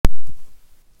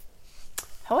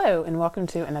Hello and welcome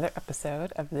to another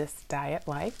episode of This Diet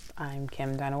Life. I'm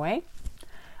Kim Dunaway.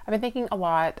 I've been thinking a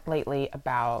lot lately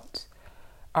about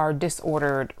our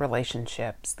disordered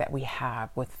relationships that we have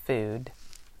with food.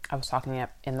 I was talking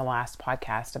in the last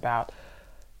podcast about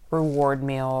reward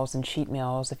meals and cheat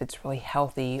meals, if it's really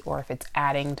healthy or if it's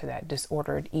adding to that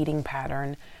disordered eating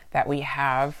pattern that we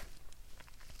have.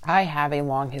 I have a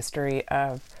long history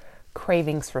of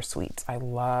cravings for sweets. I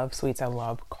love sweets. I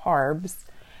love carbs.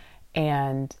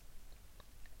 And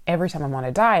every time I'm on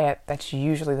a diet, that's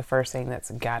usually the first thing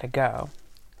that's got to go.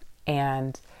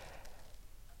 And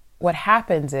what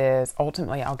happens is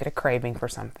ultimately I'll get a craving for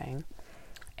something.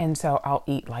 And so I'll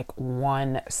eat like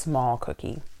one small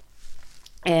cookie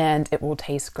and it will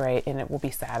taste great and it will be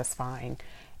satisfying.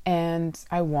 And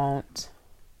I won't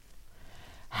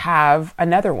have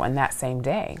another one that same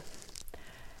day.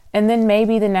 And then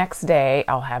maybe the next day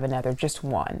I'll have another, just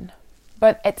one.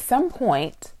 But at some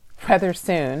point, rather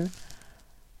soon,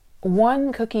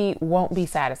 one cookie won't be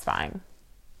satisfying.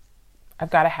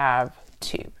 I've got to have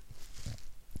two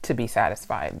to be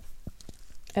satisfied.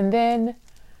 And then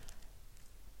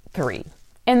three.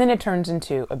 And then it turns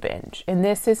into a binge. And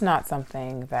this is not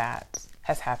something that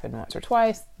has happened once or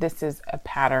twice. This is a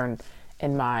pattern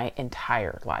in my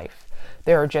entire life.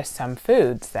 There are just some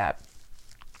foods that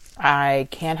I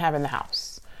can't have in the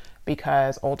house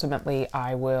because ultimately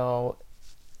I will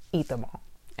eat them all.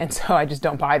 And so I just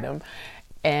don't buy them.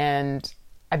 And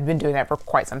I've been doing that for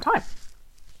quite some time.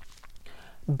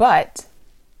 But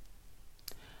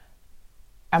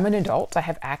I'm an adult. I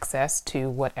have access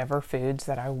to whatever foods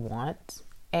that I want.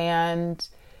 And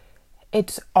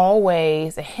it's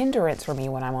always a hindrance for me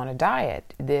when I'm on a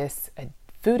diet. This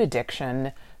food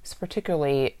addiction,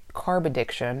 particularly carb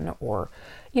addiction, or,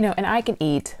 and I can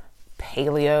eat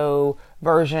paleo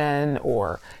version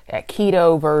or a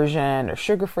keto version or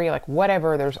sugar-free, like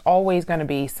whatever. There's always going to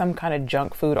be some kind of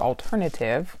junk food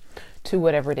alternative to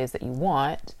whatever it is that you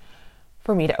want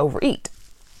for me to overeat.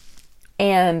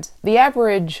 And the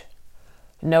average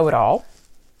know-it-all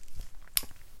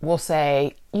will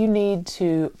say you need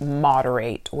to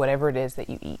moderate whatever it is that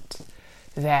you eat,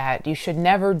 that you should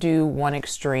never do one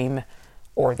extreme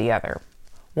or the other.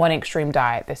 One extreme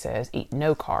diet that says eat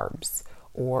no carbs,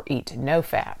 or eat no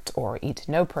fat, or eat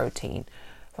no protein.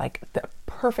 Like the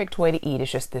perfect way to eat is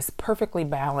just this perfectly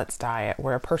balanced diet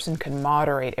where a person can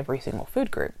moderate every single food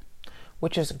group,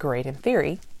 which is great in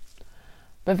theory,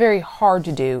 but very hard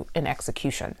to do in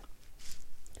execution.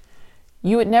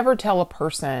 You would never tell a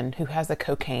person who has a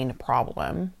cocaine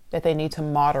problem that they need to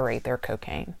moderate their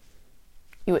cocaine.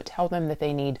 You would tell them that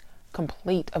they need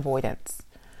complete avoidance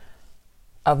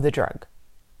of the drug.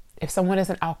 If someone is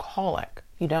an alcoholic,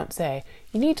 you don't say,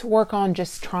 you need to work on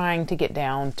just trying to get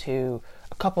down to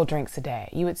a couple drinks a day.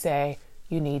 You would say,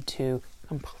 you need to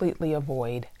completely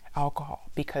avoid alcohol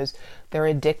because they're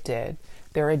addicted.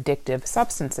 They're addictive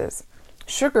substances.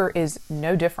 Sugar is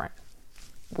no different.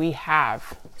 We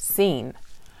have seen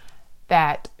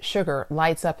that sugar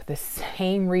lights up the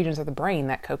same regions of the brain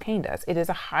that cocaine does. It is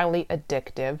a highly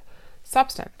addictive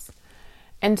substance.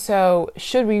 And so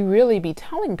should we really be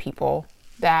telling people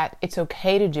that it's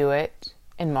okay to do it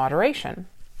in moderation,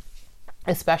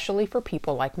 especially for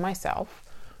people like myself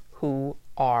who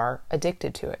are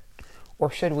addicted to it? Or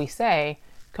should we say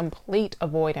complete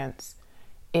avoidance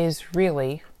is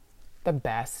really the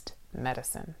best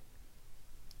medicine?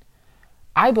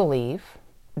 I believe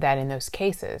that in those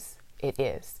cases it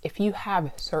is. If you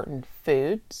have certain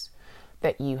foods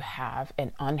that you have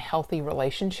an unhealthy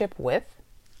relationship with,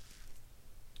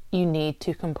 you need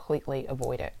to completely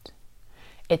avoid it.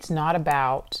 It's not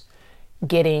about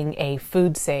getting a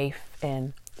food safe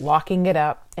and locking it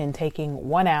up and taking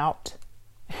one out.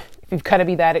 If you've got to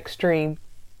be that extreme,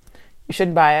 you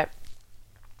shouldn't buy it.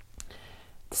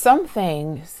 Some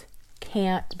things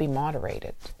can't be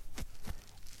moderated.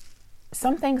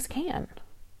 Some things can.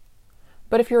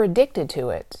 But if you're addicted to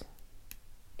it,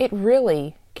 it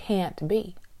really can't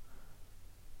be.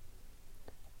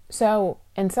 So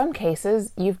in some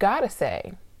cases, you've got to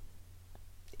say,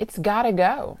 it's got to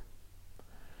go.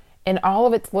 And all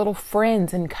of its little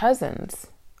friends and cousins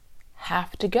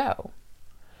have to go.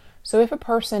 So if a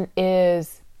person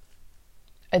is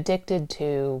addicted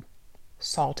to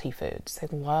salty foods, they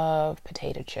love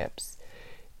potato chips,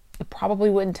 you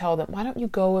probably wouldn't tell them, why don't you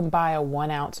go and buy a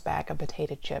 1 ounce bag of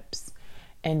potato chips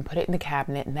and put it in the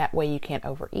cabinet and that way you can't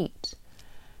overeat.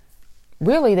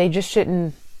 Really, they just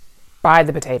shouldn't buy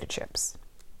the potato chips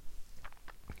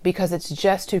because it's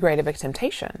just too great of a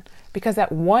temptation. Because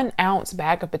that 1 ounce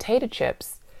bag of potato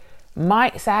chips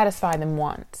might satisfy them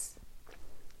once.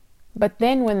 But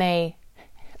then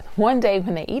one day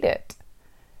when they eat it,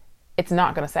 it's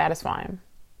not going to satisfy them.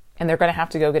 And they're going to have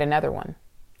to go get another one.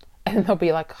 And they'll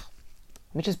be like,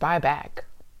 let me just buy a bag.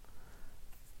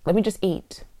 Let me just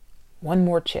eat one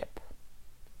more chip,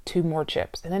 2 more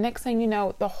chips. And the next thing you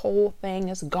know, the whole thing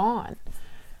is gone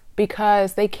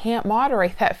because they can't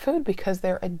moderate that food because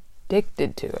they're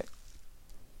addicted to it.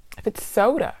 If it's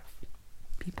soda,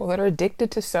 people that are addicted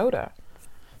to soda,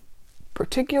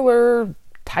 particular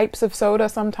types of soda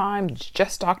sometimes,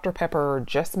 just Dr. Pepper or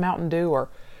just Mountain Dew or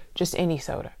just any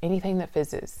soda, anything that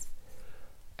fizzes.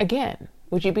 Again,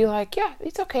 would you be like, yeah,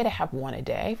 it's okay to have one a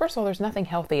day? First of all, there's nothing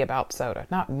healthy about soda,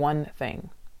 not one thing,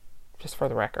 just for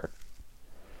the record.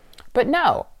 But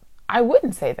no, I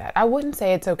wouldn't say that. I wouldn't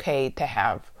say it's okay to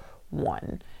have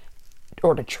one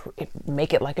or to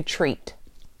make it like a treat.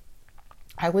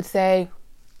 I would say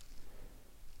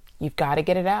you've got to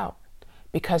get it out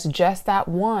because just that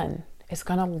one is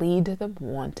going to lead to them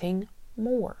wanting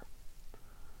more.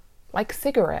 Like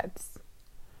cigarettes.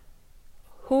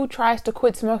 Who tries to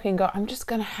quit smoking and go, I'm just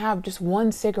going to have just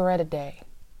 1 cigarette a day.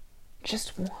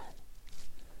 Just one.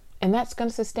 And that's going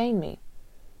to sustain me.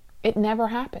 It never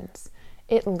happens.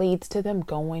 It leads to them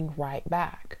going right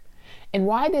back. And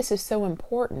why this is so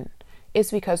important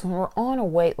is because when we're on a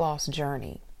weight loss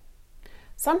journey,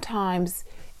 sometimes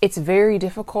it's very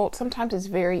difficult. Sometimes it's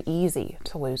very easy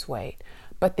to lose weight.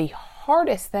 But the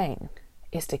hardest thing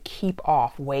is to keep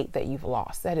off weight that you've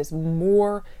lost. That is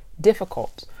more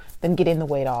difficult than getting the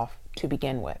weight off to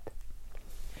begin with.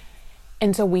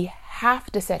 And so we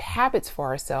have to set habits for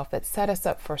ourselves that set us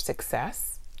up for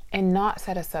success and not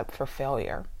set us up for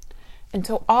failure. And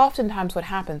so oftentimes what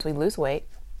happens, we lose weight,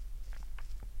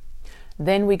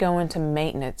 then we go into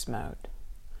maintenance mode.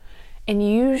 And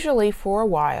usually for a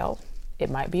while,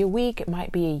 it might be a week, it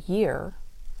might be a year,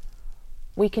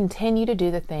 we continue to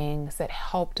do the things that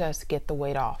helped us get the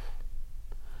weight off.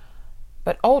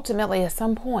 But ultimately, at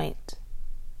some point,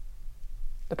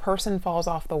 the person falls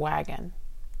off the wagon.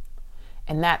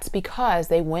 And that's because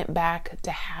they went back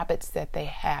to habits that they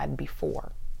had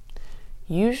before.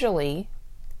 Usually,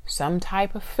 some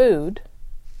type of food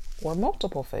or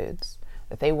multiple foods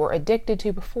that they were addicted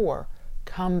to before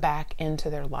come back into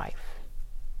their life.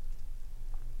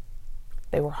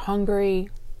 They were hungry.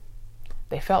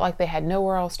 They felt like they had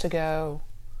nowhere else to go.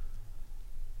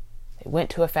 They went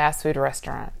to a fast food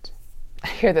restaurant. I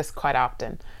hear this quite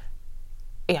often.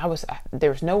 There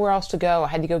was nowhere else to go. I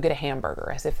had to go get a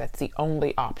hamburger, as if that's the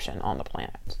only option on the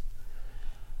planet.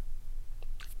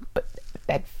 But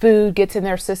that food gets in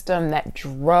their system, that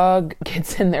drug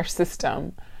gets in their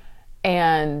system,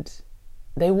 and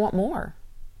they want more.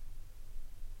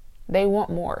 They want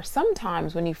more.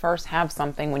 Sometimes when you first have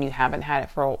something, when you haven't had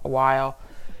it for a while,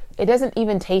 it doesn't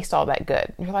even taste all that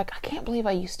good. You're like, I can't believe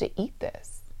I used to eat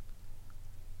this.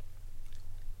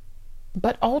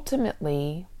 But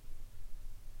ultimately,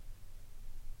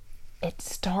 it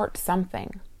starts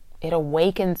something. It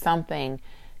awakens something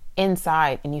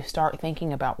inside, and you start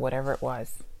thinking about whatever it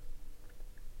was.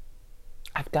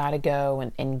 I've got to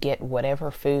go and get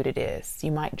whatever food it is.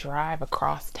 You might drive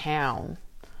across town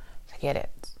to get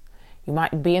it. You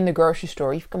might be in the grocery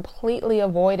store. You've completely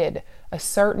avoided a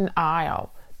certain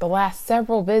aisle the last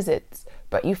several visits,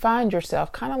 but you find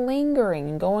yourself kind of lingering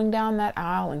and going down that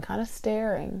aisle and kind of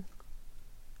staring.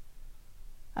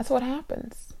 That's what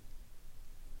happens.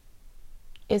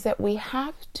 Is that we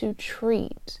have to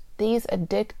treat these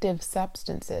addictive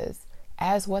substances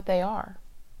as what they are.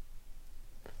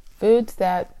 Foods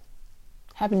that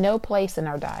have no place in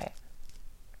our diet.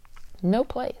 No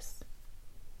place.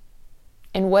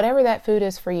 And whatever that food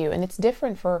is for you, and it's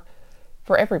different for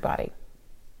everybody.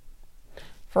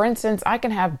 For instance, I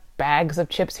can have bags of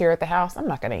chips here at the house. I'm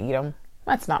not going to eat them.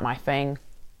 That's not my thing.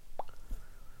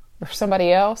 For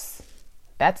somebody else,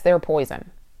 that's their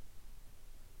poison.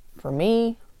 For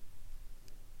me,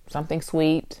 something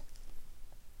sweet,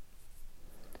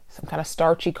 some kind of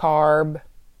starchy carb.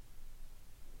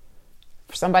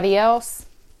 For somebody else,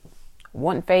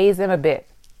 wouldn't faze them a bit.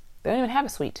 They don't even have a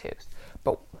sweet tooth.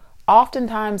 But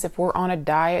oftentimes, if we're on a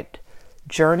diet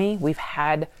journey, we've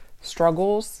had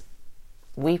struggles,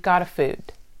 we've got a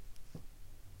food.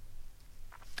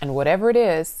 And whatever it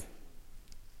is,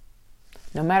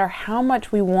 no matter how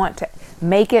much we want to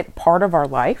make it part of our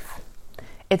life,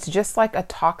 it's just like a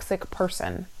toxic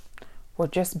person. We're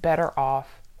just better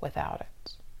off without it.